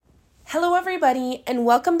Hello, everybody, and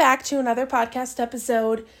welcome back to another podcast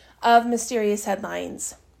episode of Mysterious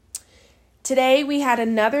Headlines. Today, we had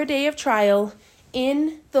another day of trial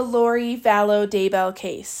in the Lori Vallow Daybell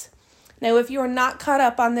case. Now, if you are not caught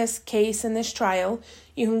up on this case and this trial,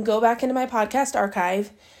 you can go back into my podcast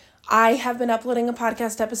archive. I have been uploading a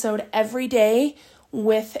podcast episode every day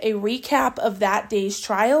with a recap of that day's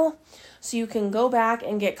trial, so you can go back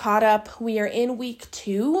and get caught up. We are in week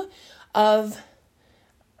 2 of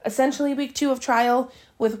trial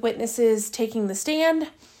with witnesses taking the stand.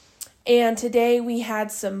 And today we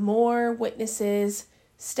had some more witnesses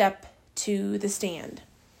step to the stand.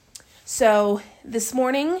 So this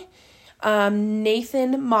morning,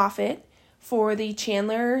 Nathan Moffat for the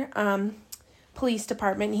Chandler Police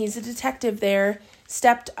Department, he's a detective there,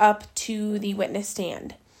 stepped up to the witness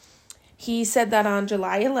stand. He said that on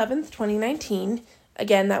July 11th, 2019,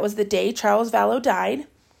 again, that was the day Charles Vallow died,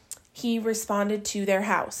 he responded to their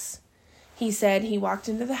house. He said he walked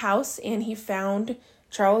into the house and he found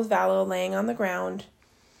Charles Vallow laying on the ground.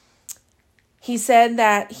 He said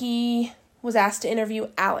that he was asked to interview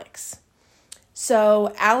Alex.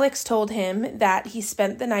 So Alex told him that he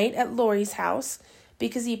spent the night at Lori's house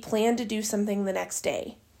because he planned to do something the next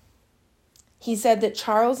day. He said that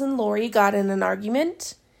Charles and Lori got in an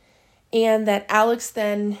argument and that Alex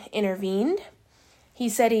then intervened. He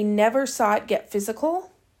said he never saw it get physical.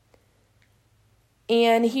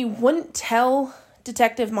 And he wouldn't tell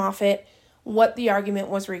Detective Moffat what the argument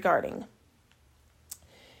was regarding.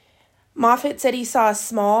 Moffat said he saw a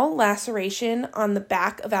small laceration on the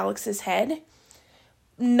back of Alex's head,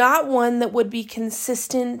 not one that would be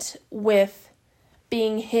consistent with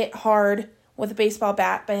being hit hard with a baseball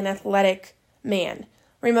bat by an athletic man.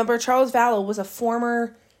 Remember, Charles Vallow was a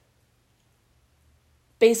former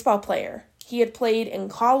baseball player. He had played in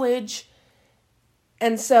college.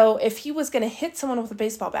 And so if he was going to hit someone with a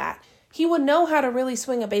baseball bat, he would know how to really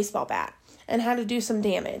swing a baseball bat and how to do some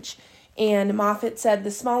damage. And Moffat said the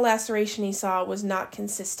small laceration he saw was not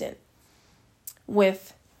consistent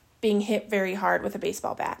with being hit very hard with a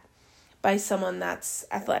baseball bat by someone that's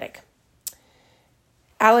athletic.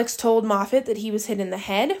 Alex told Moffat that he was hit in the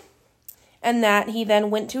head and that he then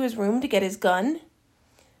went to his room to get his gun.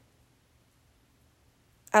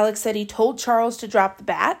 Alex said he told Charles to drop the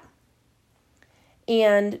bat.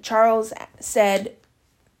 And Charles said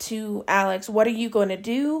to Alex, "What are you going to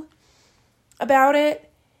do about it?"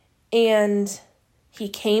 And he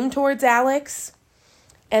came towards Alex.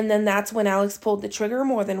 And then that's when Alex pulled the trigger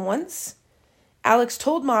more than once. Alex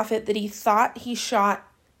told Moffat that he thought he shot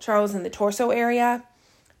Charles in the torso area.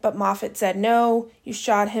 But Moffat said, "No, you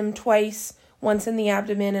shot him twice, once in the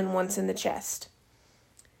abdomen and once in the chest."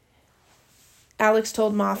 Alex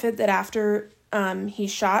told Moffat that after he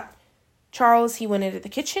shot Charles, he went into the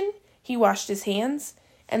kitchen, he washed his hands,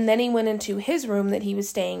 and then he went into his room that he was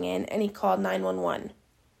staying in, and he called 911.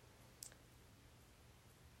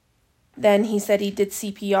 Then he said he did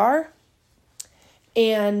CPR,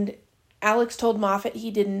 and Alex told Moffat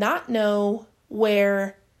he did not know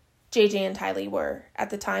where JJ and Tylee were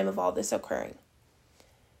at the time of all this occurring.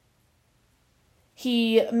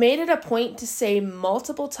 He made it a point to say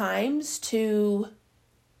multiple times to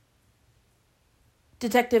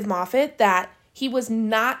Detective Moffat that he was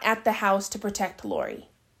not at the house to protect Lori.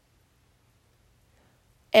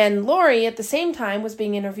 And Lori, at the same time, was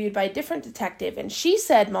being interviewed by a different detective, and she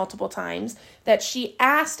said multiple times that she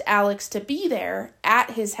asked Alex to be there at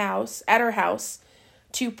her house,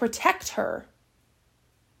 to protect her.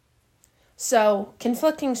 So,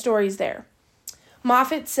 conflicting stories there.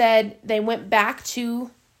 Moffat said they went back to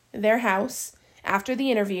their house after the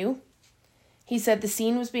interview. He said the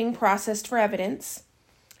scene was being processed for evidence.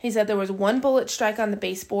 He said there was one bullet strike on the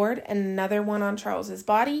baseboard and another one on Charles's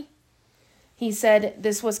body. He said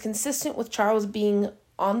this was consistent with Charles being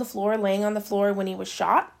on the floor, laying on the floor when he was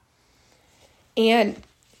shot. And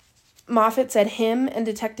Moffat said him and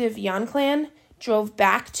Detective Yonclan drove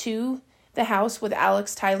back to the house with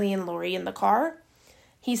Alex, Tylee, and Lori in the car.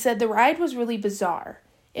 He said the ride was really bizarre.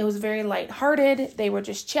 It was very lighthearted. They were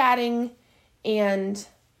just chatting, and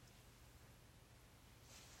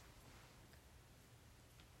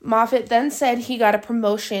Moffat then said he got a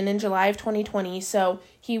promotion in July of 2020, so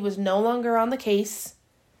he was no longer on the case,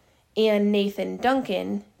 and Nathan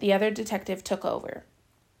Duncan, the other detective, took over.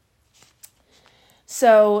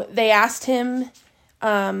 So they asked him,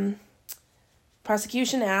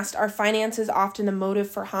 prosecution asked, are finances often a motive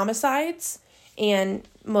for homicides? And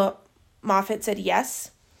Moffat said yes.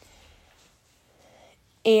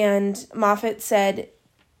 And Moffat said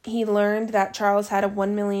he learned that Charles had a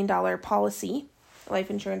 $1 million policy, life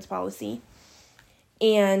insurance policy,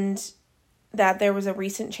 and that there was a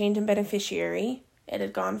recent change in beneficiary. It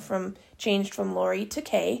had changed from Lori to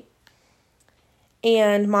Kay.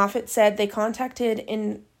 And Moffat said they contacted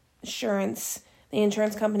the insurance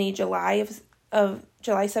company July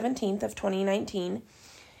 17th of 2019.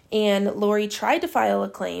 And Lori tried to file a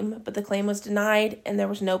claim, but the claim was denied and there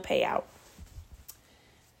was no payout.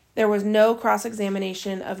 There was no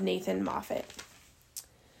cross-examination of Nathan Moffat.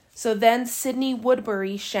 So then Sydney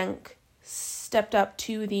Woodbury Schenck stepped up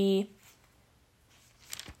to the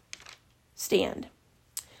stand.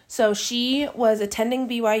 So she was attending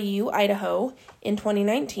BYU, Idaho in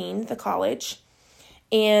 2019, the college,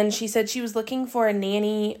 and she said she was looking for a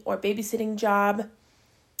nanny or babysitting job.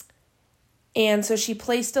 And so she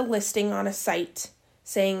placed a listing on a site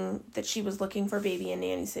saying that she was looking for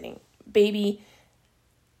babysitting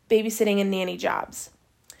and nanny jobs.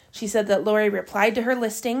 She said that Lori replied to her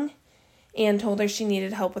listing and told her she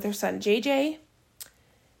needed help with her son JJ.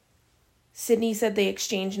 Sydney said they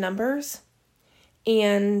exchanged numbers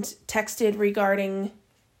and texted regarding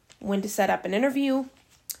when to set up an interview.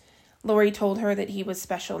 Lori told her that he was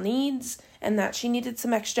special needs and that she needed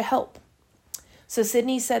some extra help. So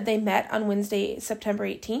Sydney said they met on Wednesday, September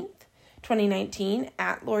 18th, 2019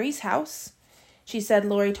 at Lori's house. She said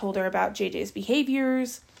Lori told her about JJ's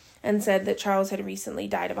behaviors and said that Charles had recently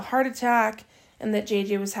died of a heart attack and that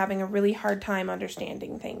JJ was having a really hard time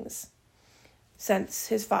understanding things since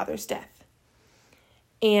his father's death.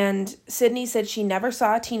 And Sydney said she never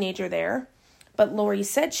saw a teenager there, but Lori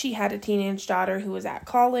said she had a teenage daughter who was at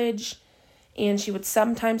college and she would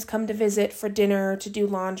sometimes come to visit for dinner to do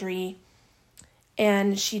laundry.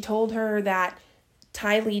 And she told her that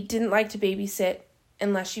Tylee didn't like to babysit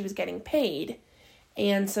unless she was getting paid.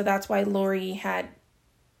 And so that's why Lori had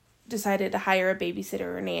decided to hire a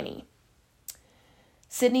babysitter or nanny.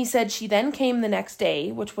 Sydney said she then came the next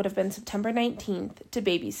day, which would have been September 19th, to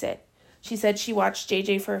babysit. She said she watched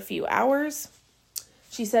JJ for a few hours.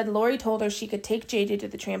 She said Lori told her she could take JJ to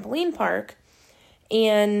the trampoline park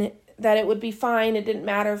and that it would be fine. It didn't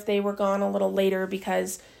matter if they were gone a little later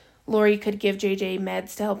because Lori could give JJ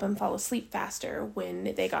meds to help him fall asleep faster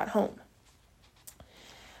when they got home.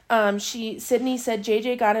 Sydney said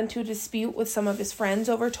JJ got into a dispute with some of his friends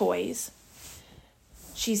over toys.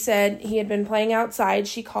 She said he had been playing outside.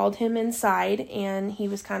 She called him inside and he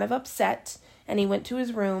was kind of upset and he went to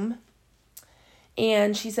his room.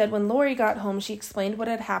 And she said when Lori got home, she explained what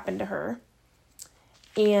had happened to her.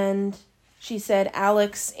 And she said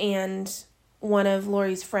Alex and one of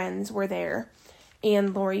Lori's friends were there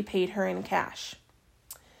and Lori paid her in cash.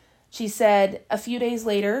 She said a few days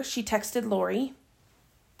later, she texted Lori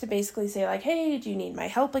to basically say like, hey, do you need my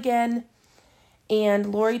help again?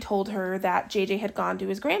 And Lori told her that JJ had gone to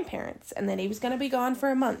his grandparents and that he was going to be gone for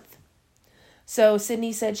a month. So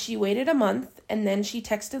Sydney said she waited a month and then she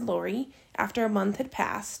texted Lori after a month had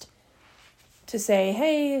passed to say,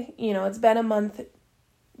 hey, it's been a month.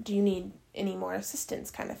 Do you need any more assistance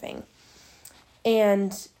kind of thing?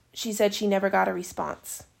 And she said she never got a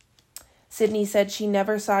response. Sydney said she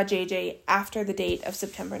never saw JJ after the date of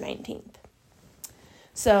September 19th.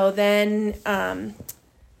 So then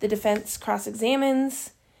the defense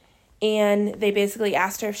cross-examines, and they basically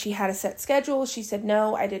asked her if she had a set schedule. She said,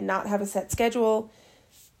 no, I did not have a set schedule.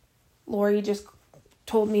 Lori just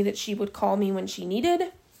told me that she would call me when she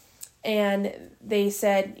needed. And they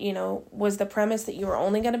said, was the premise that you were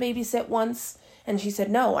only going to babysit once? And she said,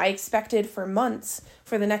 no, I expected for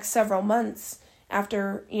the next several months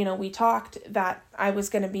after, we talked, that I was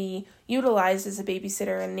going to be utilized as a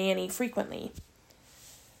babysitter and nanny frequently.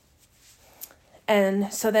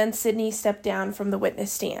 And so then Sydney stepped down from the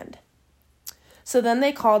witness stand. So then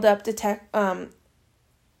they called up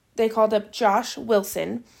Josh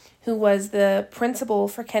Wilson, who was the principal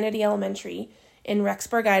for Kennedy Elementary in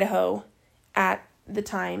Rexburg, Idaho at the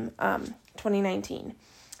time, 2019.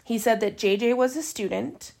 He said that JJ was a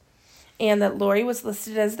student and that Lori was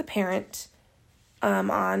listed as the parent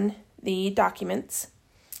on the documents.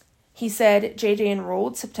 He said JJ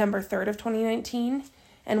enrolled September 3rd of 2019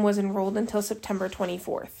 and was enrolled until September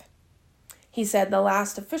 24th. He said the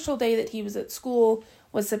last official day that he was at school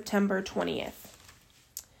was September 20th.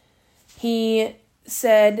 He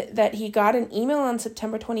said that he got an email on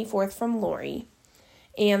September 24th from Lori,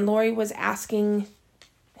 and Lori was asking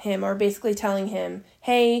him, or basically telling him,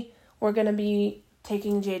 hey, we're going to be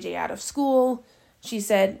taking JJ out of school. She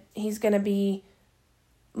said he's going to be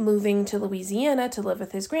moving to Louisiana to live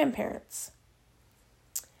with his grandparents.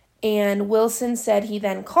 And Wilson said he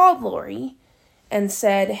then called Lori and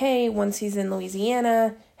said, hey, once he's in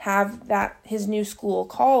Louisiana, have his new school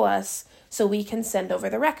call us so we can send over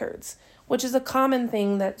the records, which is a common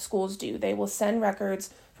thing that schools do. They will send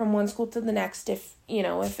records from one school to the next if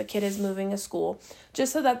a kid is moving a school,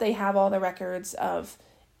 just so that they have all the records of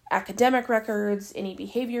academic records, any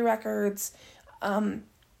behavior records,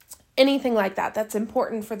 anything like that. That's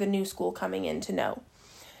important for the new school coming in to know.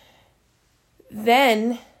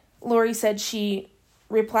 Then Lori said she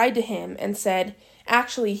replied to him and said,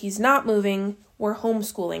 actually, he's not moving. We're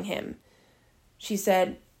homeschooling him. She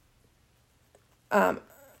said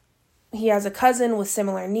he has a cousin with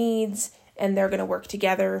similar needs, and they're going to work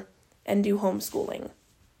together and do homeschooling.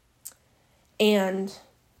 And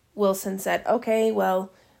Wilson said, okay,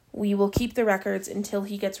 well, we will keep the records until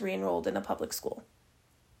he gets re-enrolled in a public school.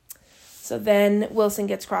 So then Wilson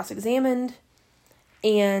gets cross-examined,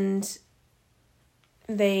 and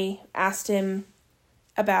they asked him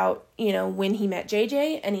about, when he met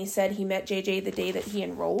JJ, and he said he met JJ the day that he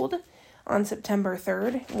enrolled on September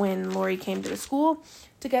 3rd when Lori came to the school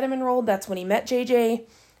to get him enrolled. That's when he met JJ,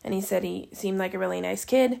 and he said he seemed like a really nice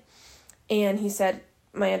kid. And he said,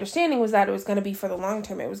 my understanding was that it was going to be for the long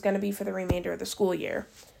term. It was going to be for the remainder of the school year.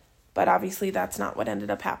 But obviously that's not what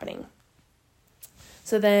ended up happening.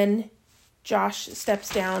 So then Josh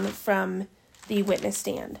steps down from the witness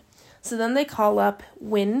stand. So then they call up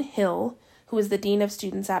Wynn Hill, who is the dean of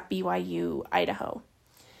students at BYU, Idaho.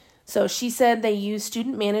 So she said they use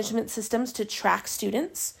student management systems to track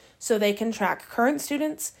students, so they can track current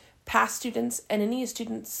students, past students, and any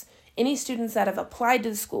students that have applied to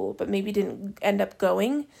the school but maybe didn't end up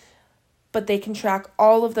going, but they can track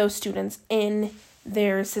all of those students in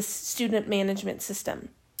their student management system.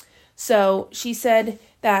 So she said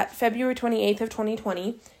that February 28th of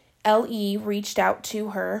 2020, LE reached out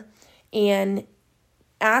to her and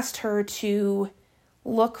asked her to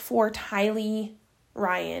look for Tylee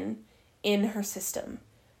Ryan in her system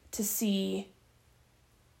to see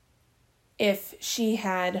if she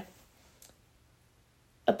had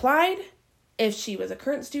applied, if she was a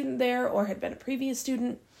current student there or had been a previous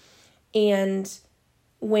student. And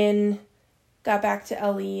Wynn got back to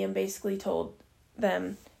LE and basically told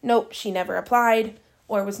them, nope, she never applied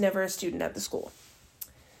or was never a student at the school.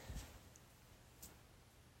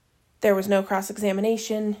 There was no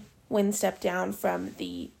cross-examination. Wynn stepped down from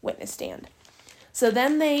the witness stand. So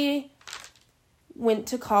then they went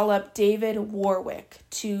to call up David Warwick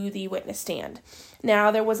to the witness stand.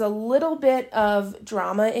 Now, there was a little bit of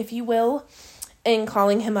drama, if you will, in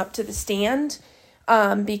calling him up to the stand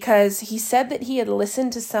because he said that he had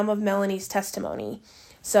listened to some of Melanie's testimony.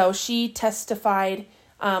 So she testified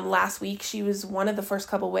last week. She was one of the first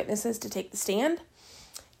couple witnesses to take the stand.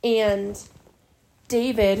 And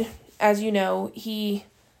David, as you know, he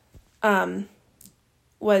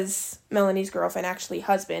was Melanie's girlfriend, actually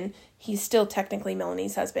husband. He's still technically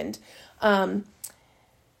Melanie's husband.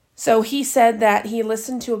 So he said that he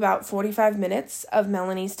listened to about 45 minutes of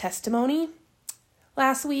Melanie's testimony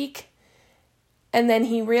last week, and then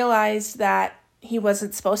he realized that he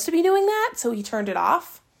wasn't supposed to be doing that, so he turned it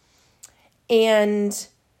off. And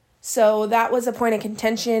so that was a point of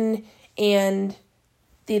contention, and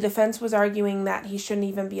the defense was arguing that he shouldn't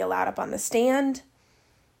even be allowed up on the stand,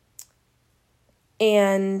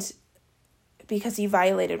 and because he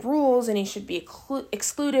violated rules and he should be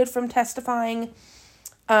excluded from testifying.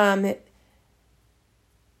 David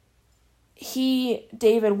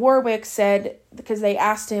Warwick said, because they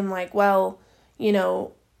asked him like, well,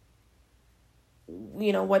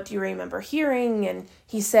 what do you remember hearing? And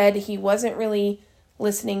he said he wasn't really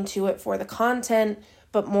listening to it for the content,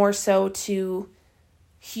 but more so to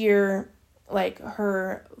hear like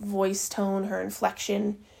her voice tone, her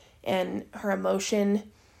inflection, and her emotion.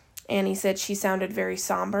 And he said she sounded very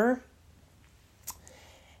somber.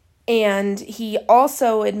 And he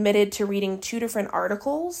also admitted to reading 2 different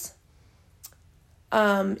articles.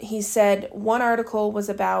 He said one article was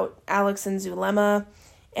about Alex and Zulema,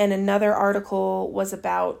 and another article was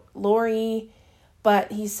about Lori,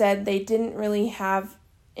 but he said they didn't really have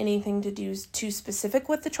anything to do too specific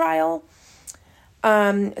with the trial.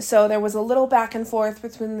 So there was a little back and forth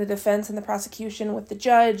between the defense and the prosecution with the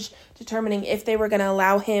judge determining if they were going to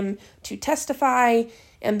allow him to testify.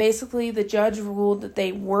 And basically the judge ruled that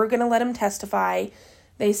they were going to let him testify.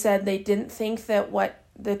 They said they didn't think that what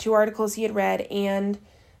the 2 articles he had read and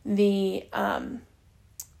the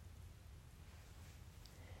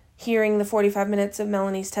hearing the 45 minutes of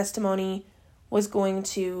Melanie's testimony was going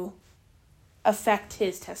to affect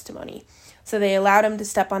his testimony. So they allowed him to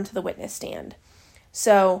step onto the witness stand.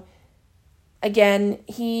 So, again,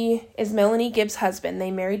 he is Melanie Gibbs' husband. They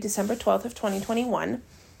married December 12th of 2021.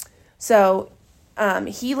 So,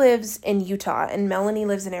 he lives in Utah and Melanie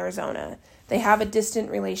lives in Arizona. They have a distant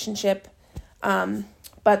relationship,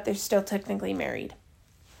 but they're still technically married.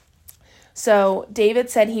 So David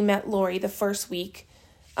said he met Lori the first week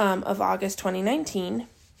of August 2019.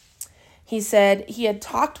 He said he had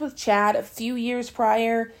talked with Chad a few years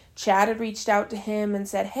prior. Chad had reached out to him and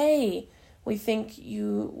said, hey, we think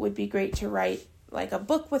you would be great to write like a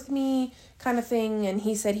book with me kind of thing. And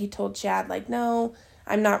he said he told Chad, like, no,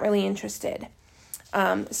 I'm not really interested.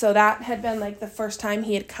 So that had been like the first time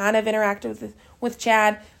he had kind of interacted with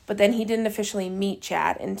Chad, but then he didn't officially meet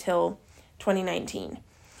Chad until 2019.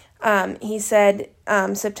 He said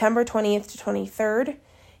September 20th to 23rd,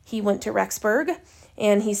 he went to Rexburg,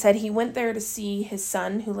 and he said he went there to see his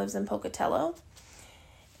son who lives in Pocatello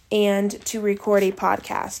and to record a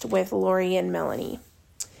podcast with Lori and Melanie.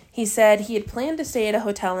 He said he had planned to stay at a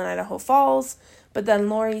hotel in Idaho Falls, but then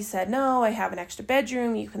Lori said, no, I have an extra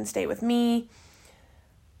bedroom. You can stay with me.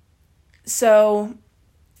 So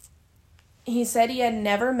he said he had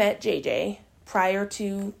never met JJ prior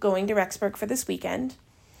to going to Rexburg for this weekend.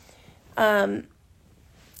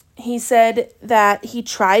 He said that he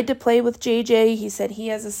tried to play with JJ. He said he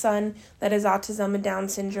has a son that has autism and Down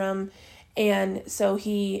syndrome. And so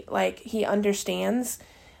he understands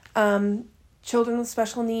children with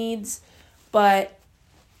special needs. But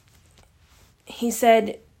he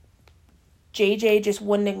said JJ just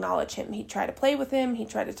wouldn't acknowledge him. He'd try to play with him.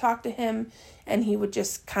 He'd try to talk to him. And he would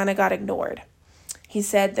just kind of got ignored. He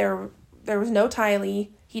said there was no Tylee.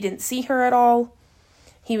 He didn't see her at all.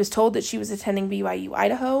 He was told that she was attending BYU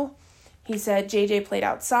Idaho. He said JJ played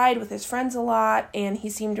outside with his friends a lot, and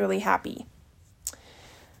he seemed really happy.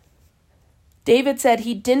 David said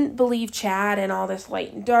he didn't believe Chad and all this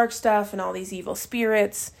light and dark stuff and all these evil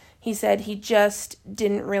spirits. He said he just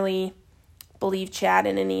didn't really believe Chad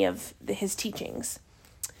in any of his teachings.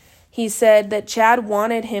 He said that Chad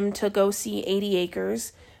wanted him to go see 80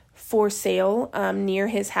 acres for sale near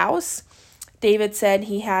his house. David said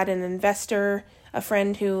he had a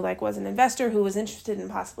friend who was an investor who was interested in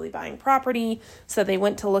possibly buying property. So they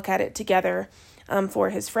went to look at it together for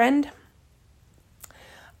his friend.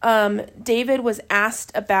 David was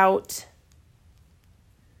asked about,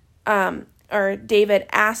 David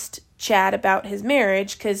asked Chad about his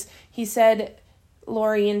marriage because he said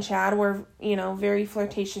Lori and Chad were, very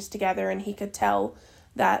flirtatious together, and he could tell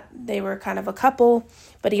that they were kind of a couple,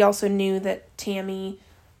 but he also knew that Chad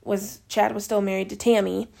was still married to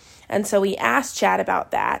Tammy. And so he asked Chad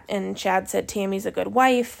about that, and Chad said Tammy's a good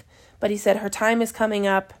wife, but he said her time is coming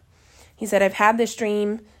up. He said, I had this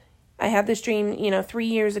dream, 3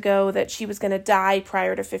 years ago that she was going to die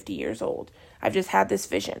prior to 50 years old. I've just had this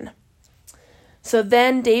vision. So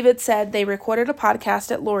then David said they recorded a podcast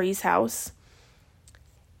at Lori's house,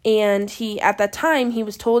 and at that time, he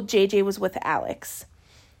was told JJ was with Alex.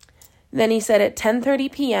 Then he said at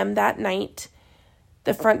 10:30 p.m. that night,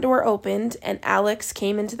 the front door opened, and Alex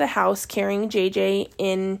came into the house carrying JJ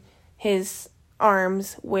in his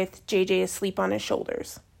arms with JJ asleep on his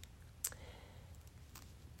shoulders.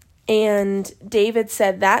 And David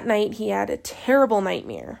said that night he had a terrible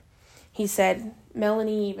nightmare. He said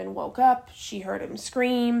Melanie even woke up. She heard him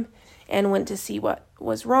scream and went to see what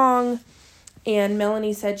was wrong. And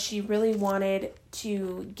Melanie said she really wanted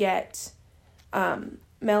to get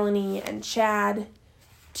Melanie and Chad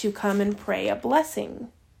to come and pray a blessing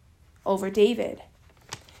over David.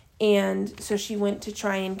 And so she went to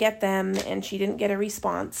try and get them, and she didn't get a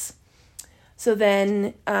response. So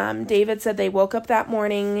then David said they woke up that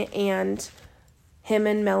morning, and him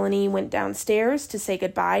and Melanie went downstairs to say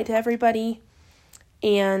goodbye to everybody.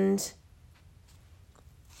 And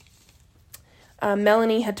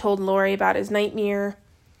Melanie had told Lori about his nightmare.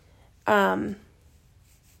 And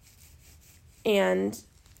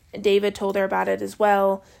David told her about it as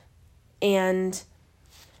well. And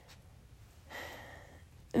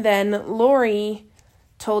then Lori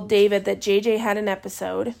told David that JJ had an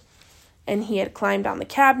episode, and he had climbed on the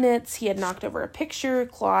cabinets, he had knocked over a picture,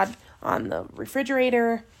 clawed on the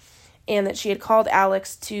refrigerator, and that she had called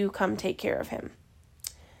Alex to come take care of him.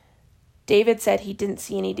 David said he didn't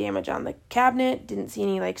see any damage on the cabinet, didn't see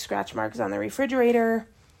any scratch marks on the refrigerator,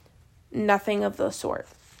 nothing of the sort.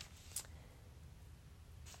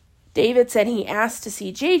 David said he asked to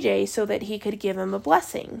see JJ so that he could give him a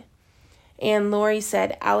blessing. And Lori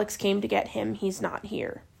said Alex came to get him. He's not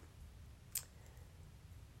here.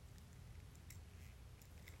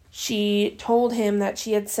 She told him that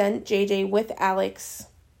she had sent JJ with Alex.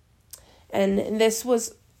 And this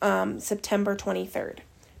was September 23rd,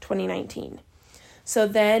 2019. So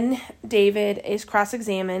then David is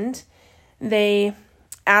cross-examined. They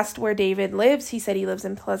asked where David lives. He said he lives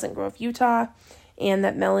in Pleasant Grove, Utah, and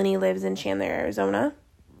that Melanie lives in Chandler, Arizona.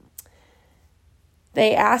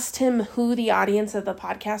 They asked him who the audience of the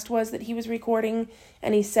podcast was that he was recording,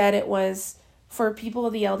 and he said it was for people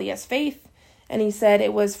of the LDS faith, and he said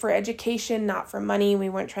it was for education, not for money. We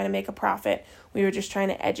weren't trying to make a profit. We were just trying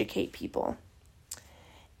to educate people.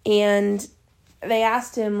 And they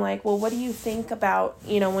asked him, like, well, what do you think about,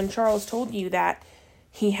 when Charles told you that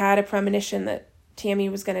he had a premonition that Tammy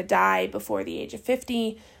was going to die before the age of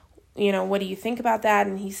 50? What do you think about that?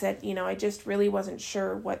 And he said, I just really wasn't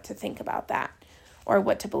sure what to think about that or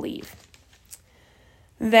what to believe.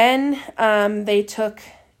 Then they took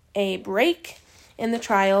a break in the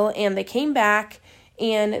trial, and they came back,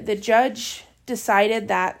 and the judge decided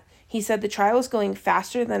that he said the trial is going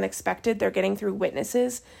faster than expected. They're getting through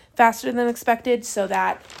witnesses faster than expected, so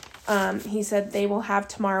that he said they will have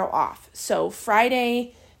tomorrow off. So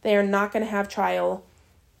Friday, they are not going to have trial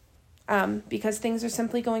because things are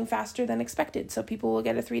simply going faster than expected. So people will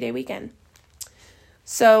get a 3-day weekend.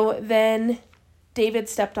 So then David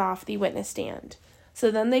stepped off the witness stand.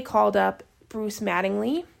 So then they called up Bruce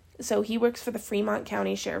Mattingly. So he works for the Fremont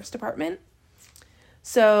County Sheriff's Department.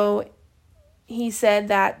 So he said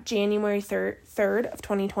that January 3rd of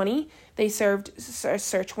 2020, they served a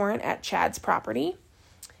search warrant at Chad's property.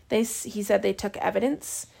 He said they took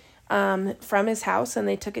evidence from his house, and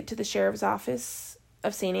they took it to the sheriff's office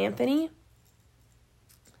of St. Anthony.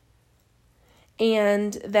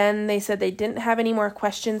 And then they said they didn't have any more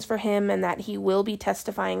questions for him and that he will be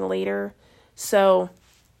testifying later. So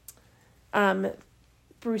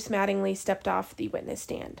Bruce Mattingly stepped off the witness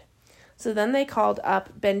stand. So then they called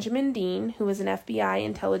up Benjamin Dean, who was an FBI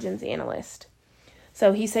intelligence analyst.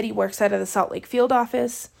 So he said he works out of the Salt Lake field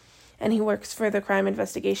office, and he works for the Crime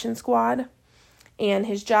Investigation Squad. And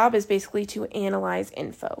his job is basically to analyze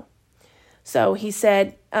info. So he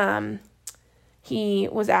said he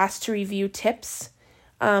was asked to review tips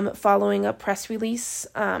following a press release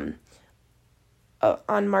on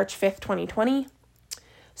March 5th, 2020.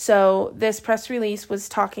 So this press release was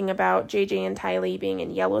talking about JJ and Tylee being in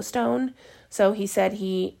Yellowstone. So he said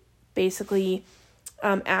he basically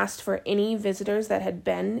asked for any visitors that had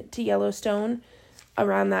been to Yellowstone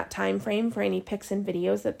around that time frame for any pics and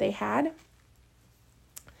videos that they had.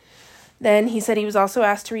 Then he said he was also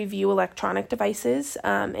asked to review electronic devices.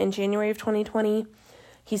 In January of 2020,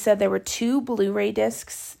 he said there were 2 Blu-ray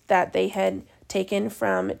discs that they had taken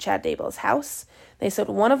from Chad Daybell's house. They said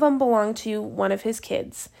one of them belonged to one of his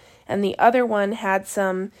kids, and the other one had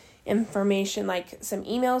some information, like some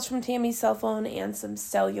emails from Tammy's cell phone and some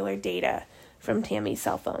cellular data from Tammy's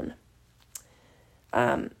cell phone.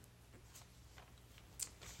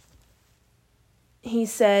 He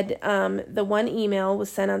said the one email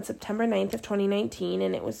was sent on September 9th of 2019,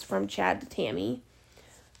 and it was from Chad to Tammy.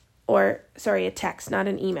 A text, not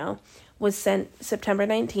an email, was sent September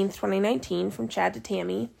 19th, 2019 from Chad to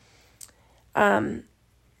Tammy. And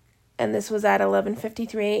this was at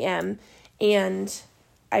 11:53 a.m. And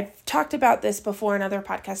I've talked about this before in other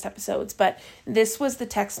podcast episodes, but this was the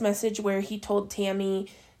text message where he told Tammy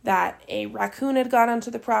that a raccoon had got onto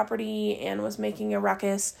the property and was making a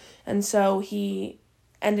ruckus, and so he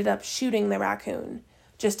ended up shooting the raccoon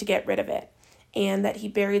just to get rid of it, and that he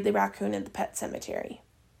buried the raccoon in the pet cemetery.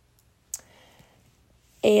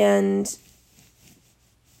 And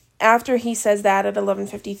after he says that at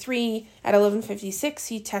 11:53, at 11:56,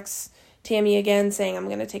 he texts Tammy again saying, I'm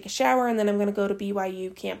going to take a shower and then I'm going to go to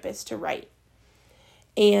BYU campus to write.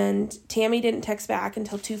 And Tammy didn't text back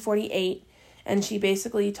until 2:48, and she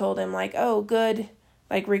basically told him, like, oh, good,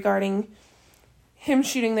 like regarding him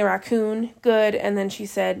shooting the raccoon, good, and then she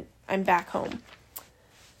said, I'm back home.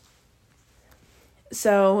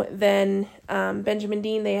 So then Benjamin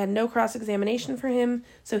Dean, they had no cross-examination for him,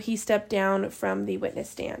 so he stepped down from the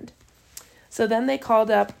witness stand. So then they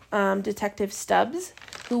called up Detective Stubbs,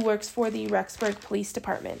 who works for the Rexburg Police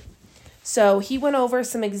Department. So he went over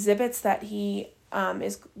some exhibits that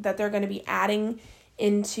that they're going to be adding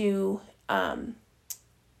into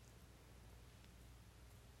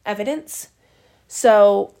evidence.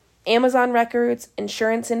 So Amazon records,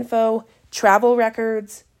 insurance info, travel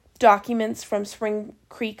records, documents from Spring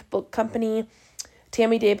Creek Book Company,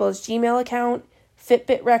 Tammy Daybell's Gmail account,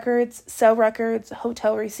 Fitbit records, cell records,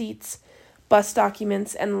 hotel receipts, bus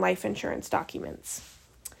documents, and life insurance documents.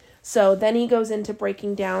 So then he goes into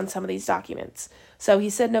breaking down some of these documents. So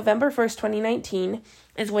he said November 1st, 2019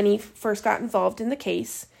 is when he first got involved in the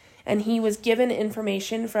case, and he was given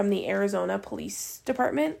information from the Arizona Police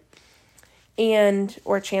Department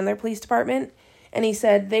or Chandler Police Department, and he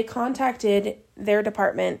said they contacted their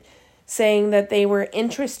department saying that they were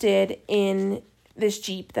interested in this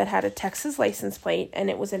Jeep that had a Texas license plate,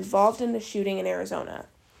 and it was involved in the shooting in Arizona.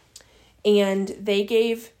 And they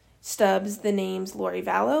gave Stubbs the names Lori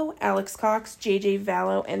Vallow, Alex Cox, J.J.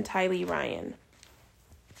 Vallow, and Tylee Ryan.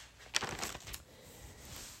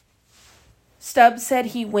 Stubbs said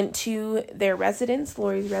he went to their residence,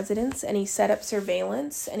 Lori's residence, and he set up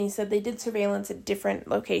surveillance, and he said they did surveillance at different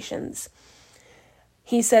locations.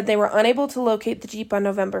 He said they were unable to locate the Jeep on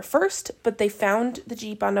November 1st, but they found the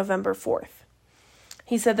Jeep on November 4th.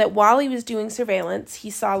 He said that while he was doing surveillance, he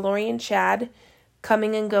saw Lori and Chad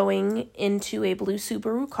coming and going into a blue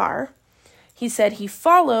Subaru car. He said he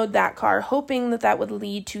followed that car, hoping that that would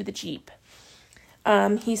lead to the Jeep.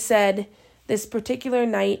 He said this particular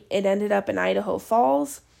night, it ended up in Idaho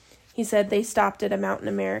Falls. He said they stopped at a Mountain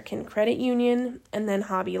American Credit Union and then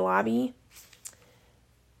Hobby Lobby.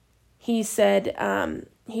 He said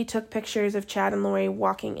he took pictures of Chad and Lori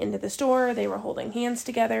walking into the store. They were holding hands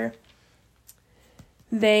together.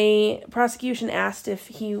 Prosecution asked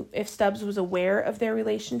if Stubbs was aware of their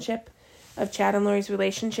relationship, of Chad and Lori's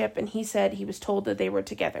relationship, and he said he was told that they were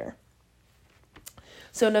together.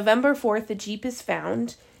 So November 4th, the Jeep is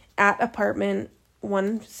found at apartment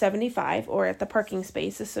 175, or at the parking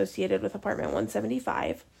space associated with apartment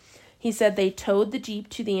 175. He said they towed the Jeep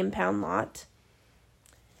to the impound lot,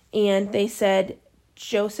 and they said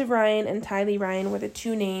Joseph Ryan and Tylee Ryan were the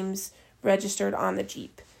two names registered on the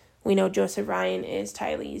Jeep. We know Joseph Ryan is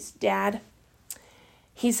Tylee's dad.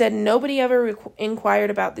 He said nobody ever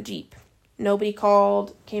inquired about the Jeep. Nobody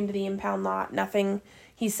called, came to the impound lot, nothing.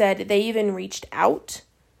 He said they even reached out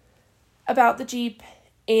about the Jeep,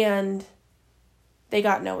 and they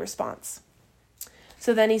got no response.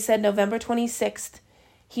 So then he said November 26th,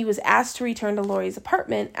 he was asked to return to Lori's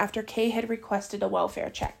apartment after Kay had requested a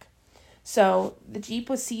welfare check. So the Jeep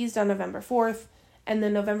was seized on November 4th, and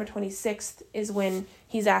then November 26th is when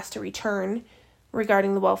he's asked to return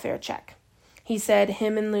regarding the welfare check. He said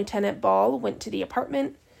him and Lieutenant Ball went to the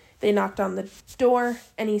apartment. They knocked on the door,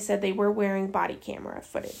 and he said they were wearing body camera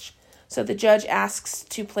footage. So the judge asks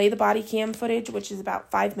to play the body cam footage, which is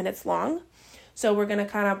about 5 minutes long. So we're going to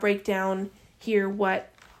kind of break down here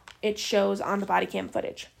what it shows on the body cam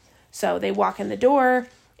footage. So they walk in the door.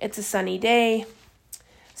 It's a sunny day.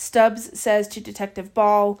 Stubbs says to Detective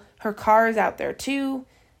Ball, her car is out there too.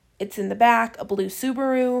 It's in the back, a blue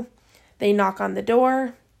Subaru. They knock on the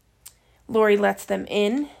door. Lori lets them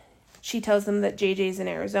in. She tells them that JJ's in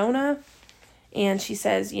Arizona. And she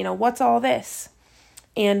says, what's all this?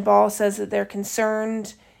 And Ball says that they're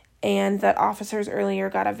concerned and that officers earlier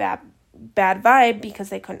got a bad vibe because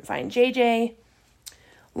they couldn't find JJ.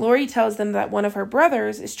 Lori tells them that one of her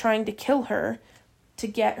brothers is trying to kill her to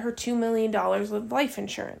get her $2 million of life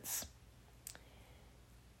insurance.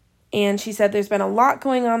 And she said there's been a lot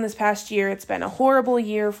going on this past year. It's been a horrible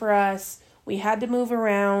year for us. We had to move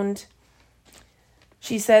around.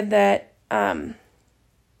 She said that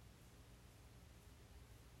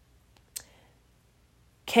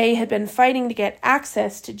Kay had been fighting to get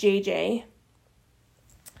access to JJ.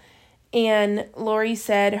 And Lori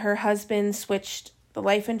said her husband switched the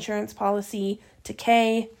life insurance policy to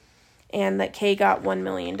Kay, and that Kay got $1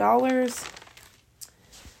 million.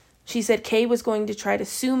 She said Kay was going to try to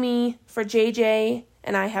sue me for JJ,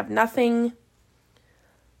 and I have nothing.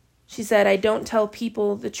 She said, I don't tell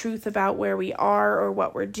people the truth about where we are or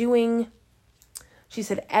what we're doing. She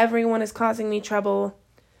said, everyone is causing me trouble.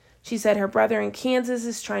 She said her brother in Kansas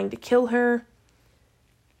is trying to kill her.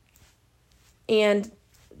 And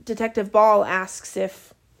Detective Ball asks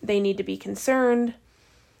if they need to be concerned.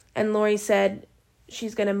 And Lori said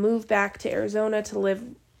she's going to move back to Arizona to live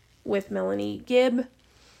with Melanie Gibb.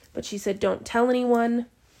 But she said, don't tell anyone.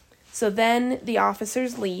 So then the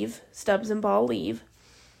officers leave. Stubbs and Ball leave.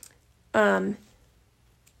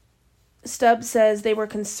 Stubbs says they were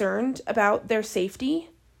concerned about their safety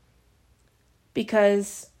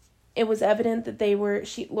because it was evident that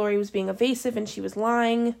Lori was being evasive and she was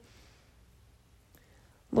lying.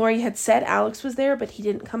 Lori had said Alex was there, but he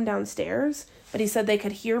didn't come downstairs. But he said they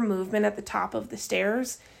could hear movement at the top of the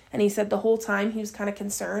stairs. And he said the whole time he was kind of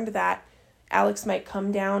concerned that Alex might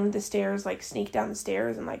come down the stairs, sneak down the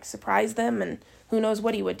stairs and surprise them, and who knows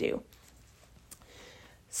what he would do.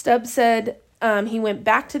 Stubbs said he went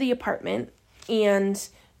back to the apartment, and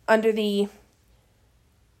under the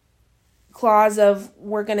clause of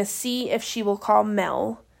we're going to see if she will call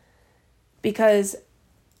Melanie, because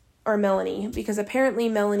apparently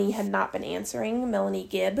Melanie had not been answering, Melanie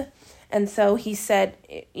Gibb. And so he said,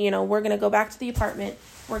 we're going to go back to the apartment.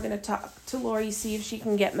 We're going to talk to Lori, see if she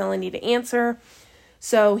can get Melanie to answer.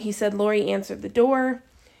 So he said Lori answered the door,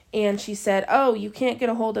 and she said, oh, you can't get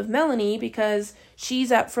a hold of Melanie because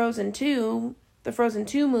she's at Frozen 2, the Frozen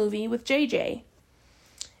 2 movie with JJ.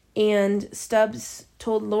 And Stubbs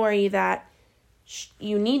told Lori that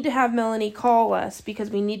you need to have Melanie call us because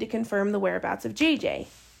we need to confirm the whereabouts of JJ.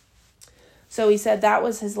 So he said that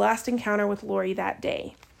was his last encounter with Lori that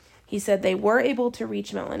day. He said they were able to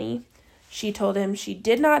reach Melanie. She told him she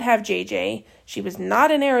did not have JJ, she was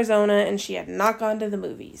not in Arizona, and she had not gone to the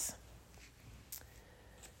movies.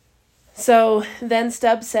 So then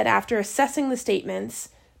Stubbs said after assessing the statements,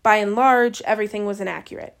 by and large, everything was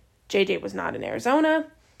inaccurate. JJ was not in Arizona,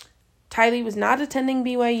 Tylee was not attending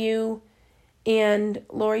BYU, and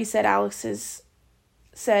Lori said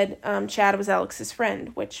Chad was Alex's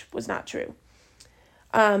friend, which was not true.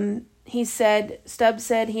 Stubbs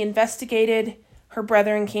said he investigated her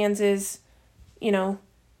brother in Kansas,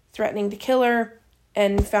 threatening to kill her,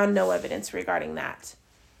 and found no evidence regarding that.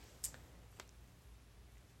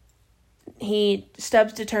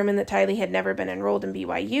 Stubbs determined that Tylee had never been enrolled in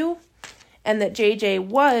BYU, and that JJ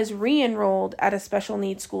was re-enrolled at a special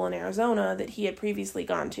needs school in Arizona that he had previously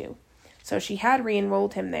gone to. So she had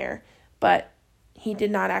re-enrolled him there, but he did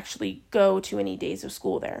not actually go to any days of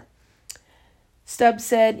school there. Stubbs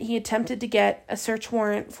said he attempted to get a search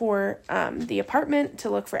warrant for the apartment to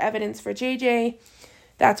look for evidence for JJ.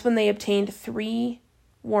 That's when they obtained 3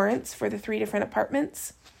 warrants for the 3 different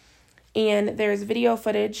apartments. And there's video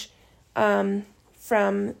footage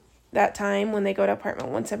from that time when they go to apartment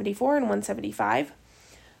 174 and 175.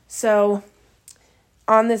 So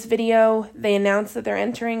on this video, they announce that they're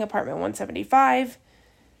entering apartment 175.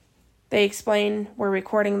 They explain we're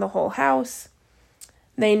recording the whole house.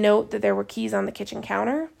 They note that there were keys on the kitchen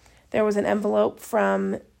counter. There was an envelope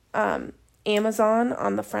from Amazon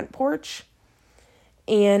on the front porch.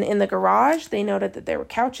 And in the garage, they noted that there were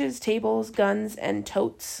couches, tables, guns, and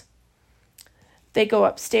totes. They go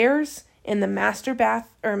upstairs. In the master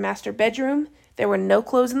bedroom, there were no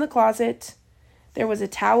clothes in the closet. There was a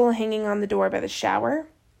towel hanging on the door by the shower.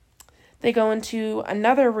 They go into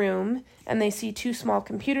another room, and they see 2 small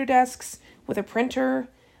computer desks with a printer.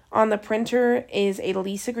 On the printer is a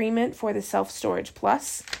lease agreement for the Self-Storage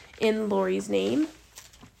Plus in Lori's name.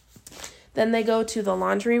 Then they go to the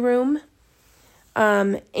laundry room,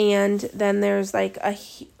 and then there's like a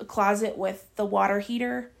closet with the water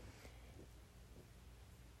heater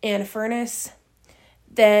and a furnace.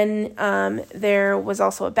 Then there was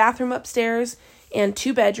also a bathroom upstairs and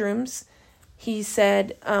 2 bedrooms. He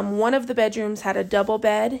said one of the bedrooms had a double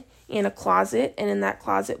bed and a closet, and in that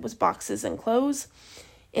closet was boxes and clothes.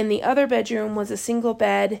 In the other bedroom was a single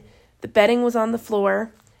bed. The bedding was on the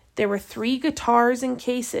floor. There were 3 guitars in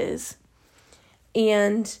cases,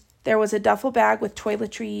 and there was a duffel bag with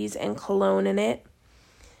toiletries and cologne in it.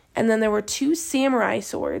 And then there were 2 samurai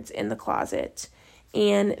swords in the closet,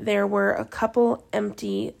 and there were a couple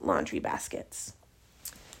empty laundry baskets.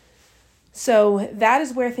 So that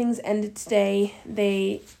is where things ended today.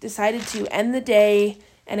 They decided to end the day,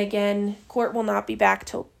 and again, court will not be back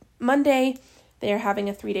till Monday. They are having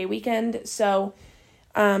a 3-day weekend, so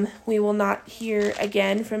we will not hear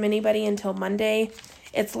again from anybody until Monday.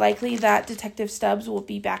 It's likely that Detective Stubbs will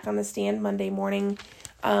be back on the stand Monday morning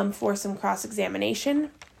for some cross-examination.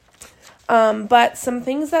 But some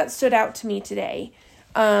things that stood out to me today.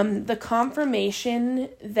 The confirmation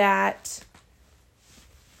that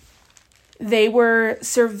they were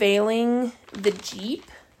surveilling the Jeep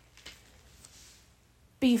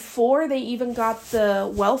before they even got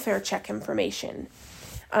the welfare check information.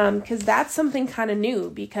 Because that's something kind of new,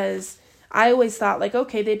 because I always thought, like,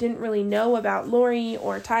 okay, they didn't really know about Lori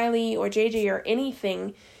or Tylee or JJ or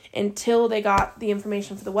anything until they got the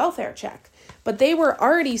information for the welfare check. But they were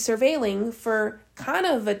already surveilling for kind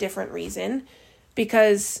of a different reason,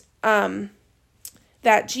 because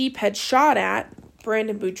that Jeep had shot at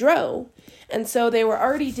Brandon Boudreaux, and so they were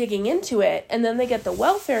already digging into it, and then they get the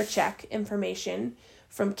welfare check information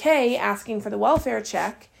from Kay asking for the welfare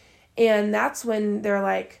check, and that's when they're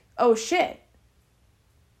like, oh shit,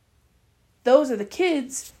 those are the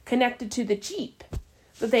kids connected to the Jeep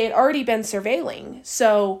that they had already been surveilling.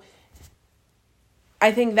 So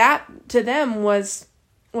I think that to them was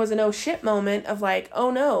an oh shit moment of like,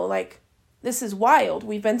 oh no, like, this is wild.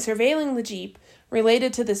 We've been surveilling the Jeep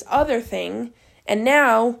related to this other thing, and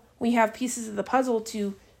now we have pieces of the puzzle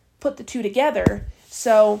to put the 2 together.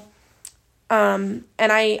 So, and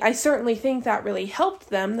I certainly think that really helped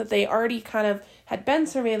them, that they already kind of had been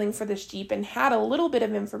surveilling for this Jeep and had a little bit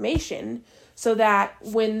of information, so that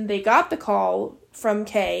when they got the call from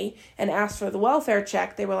Kay and asked for the welfare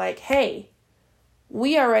check, they were like, hey,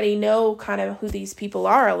 we already know kind of who these people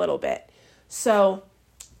are a little bit. So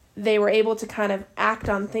they were able to kind of act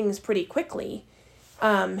on things pretty quickly,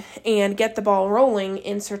 and get the ball rolling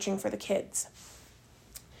in searching for the kids.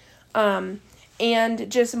 And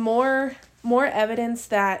just more evidence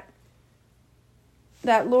that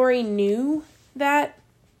that Lori knew that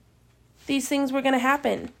these things were going to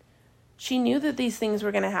happen. She knew that these things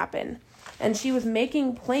were going to happen. And she was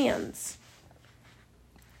making plans.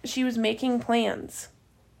 She was making plans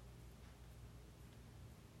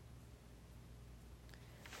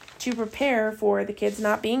to prepare for the kids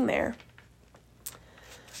not being there.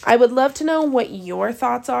 I would love to know what your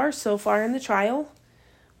thoughts are so far in the trial.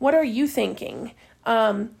 What are you thinking?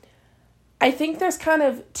 I think there's kind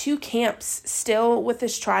of two camps still with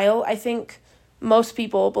this trial. I think most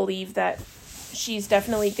people believe that she's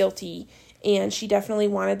definitely guilty and she definitely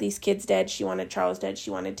wanted these kids dead. She wanted Charles dead. She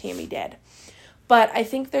wanted Tammy dead. But I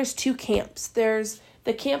think there's two camps. There's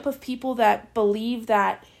the camp of people that believe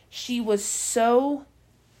that she was so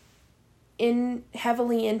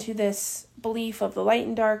heavily into this belief of the light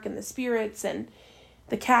and dark and the spirits and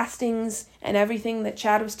the castings and everything that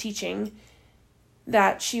Chad was teaching,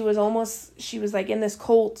 that she was like in this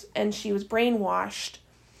cult and she was brainwashed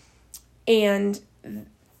and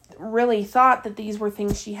really thought that these were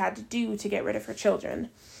things she had to do to get rid of her children.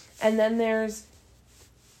 And then there's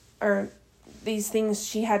these things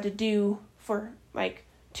she had to do for like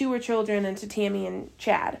to her children and to Tammy and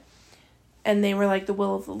Chad. And they were like the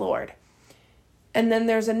will of the Lord. And then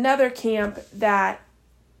there's another camp that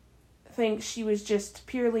thinks she was just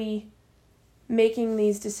purely making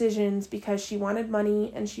these decisions because she wanted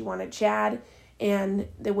money and she wanted Chad, and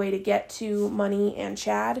the way to get to money and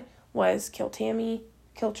Chad was kill Tammy,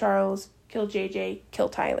 kill Charles, kill JJ, kill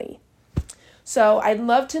Tylee. So I'd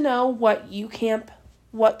love to know what camp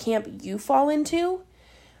you fall into.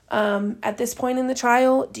 At this point in the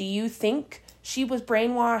trial, do you think she was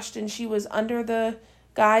brainwashed and she was under the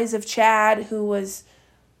guise of Chad, who was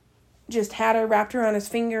just had her wrapped around his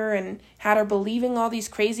finger and had her believing all these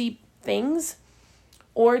crazy things?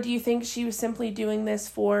 Or do you think she was simply doing this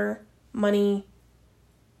for money,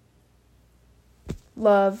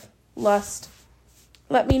 love, lust?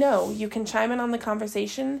 Let me know. You can chime in on the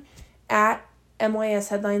conversation at MYS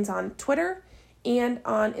Headlines on Twitter and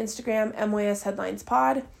on Instagram, MYS Headlines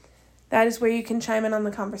Pod. That is where you can chime in on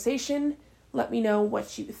the conversation. Let me know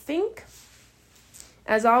what you think.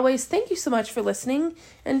 As always, thank you so much for listening,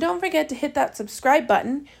 and don't forget to hit that subscribe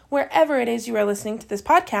button wherever it is you are listening to this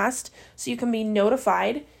podcast so you can be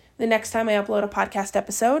notified the next time I upload a podcast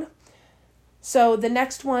episode. So the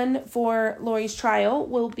next one for Lori's trial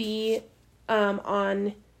will be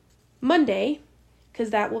on Monday, because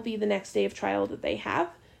that will be the next day of trial that they have.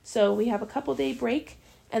 So we have a couple-day break,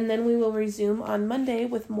 and then we will resume on Monday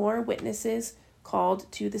with more witnesses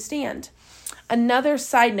called to the stand. Another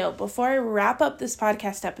side note, before I wrap up this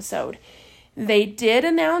podcast episode, they did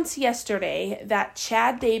announce yesterday that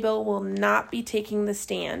Chad Daybell will not be taking the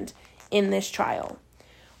stand in this trial,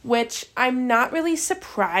 which I'm not really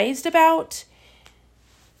surprised about,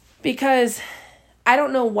 because I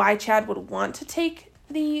don't know why Chad would want to take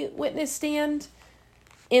the witness stand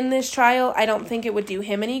in this trial. I don't think it would do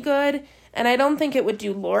him any good, and I don't think it would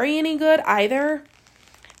do Lori any good either.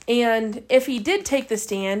 And if he did take the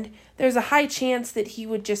stand, there's a high chance that he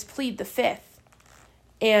would just plead the fifth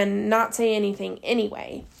and not say anything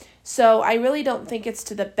anyway. So I really don't think it's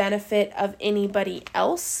to the benefit of anybody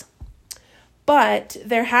else. But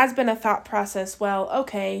there has been a thought process, well,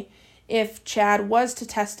 okay, if Chad was to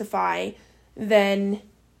testify, then,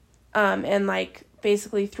 and like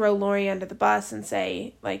basically throw Lori under the bus and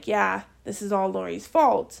say, like, yeah, this is all Lori's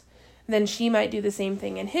fault, then she might do the same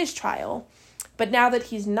thing in his trial. But now that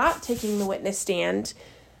he's not taking the witness stand,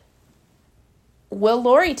 will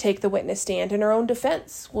Lori take the witness stand in her own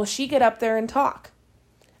defense? Will she get up there and talk?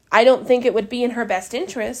 I don't think it would be in her best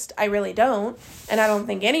interest. I really don't. And I don't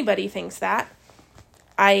think anybody thinks that.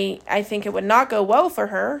 I think it would not go well for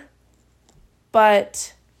her.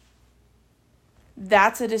 But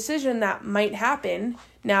that's a decision that might happen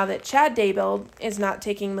now that Chad Daybell is not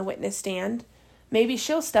taking the witness stand. Maybe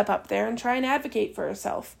she'll step up there and try and advocate for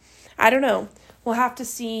herself. I don't know. We'll have to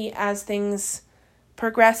see as things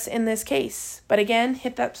progress in this case. But again,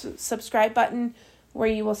 hit that subscribe button where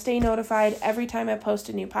you will stay notified every time I post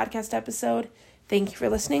a new podcast episode. Thank you for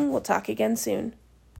listening. We'll talk again soon.